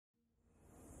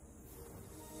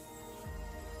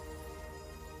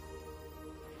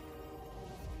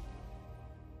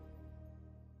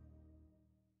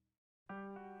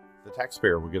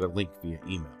taxpayer will get a link via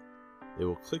email. They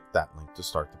will click that link to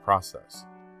start the process.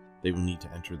 They will need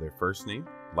to enter their first name,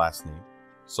 last name,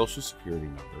 social security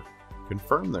number,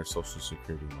 confirm their social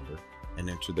security number, and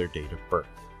enter their date of birth.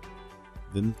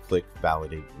 Then click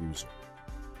Validate User.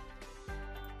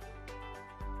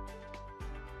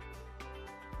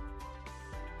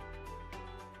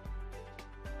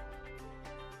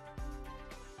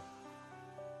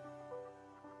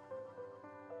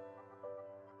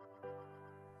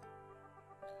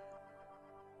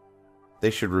 They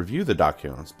should review the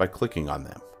documents by clicking on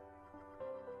them.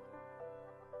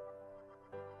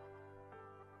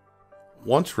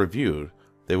 Once reviewed,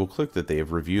 they will click that they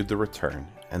have reviewed the return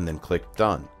and then click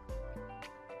Done.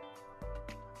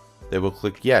 They will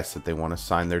click Yes if they want to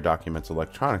sign their documents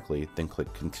electronically, then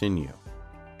click Continue.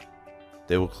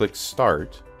 They will click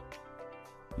Start.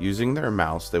 Using their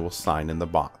mouse, they will sign in the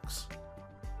box.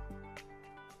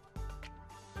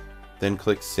 Then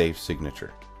click Save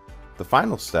Signature. The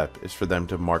final step is for them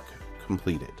to mark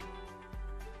completed.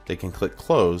 They can click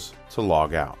Close to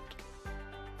log out.